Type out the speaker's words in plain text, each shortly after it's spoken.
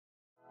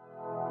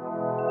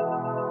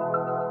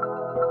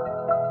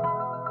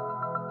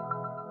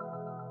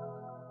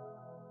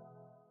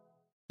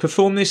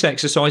Perform this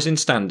exercise in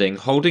standing,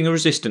 holding a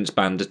resistance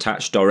band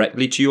attached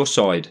directly to your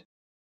side.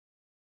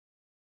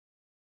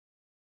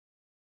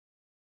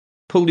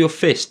 Pull your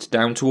fist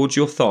down towards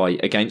your thigh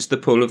against the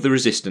pull of the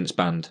resistance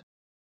band.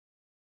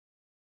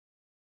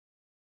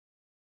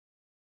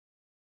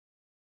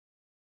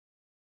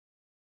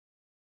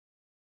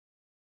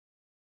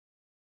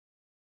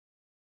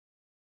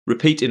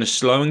 Repeat in a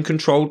slow and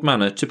controlled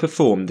manner to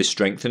perform this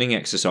strengthening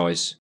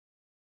exercise.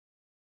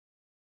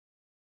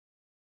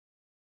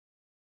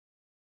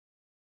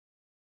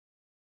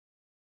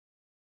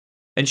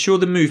 Ensure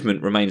the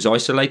movement remains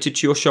isolated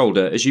to your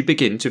shoulder as you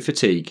begin to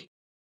fatigue.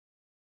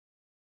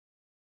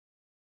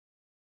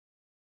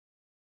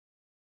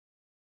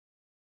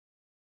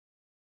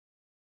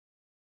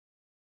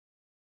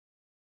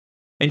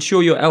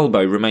 Ensure your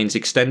elbow remains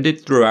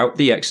extended throughout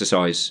the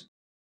exercise.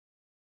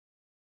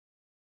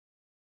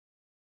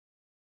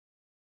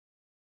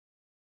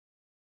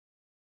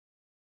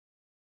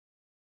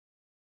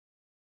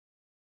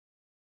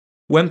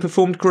 When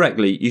performed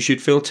correctly, you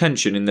should feel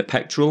tension in the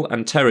pectoral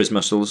and teres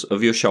muscles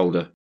of your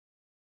shoulder.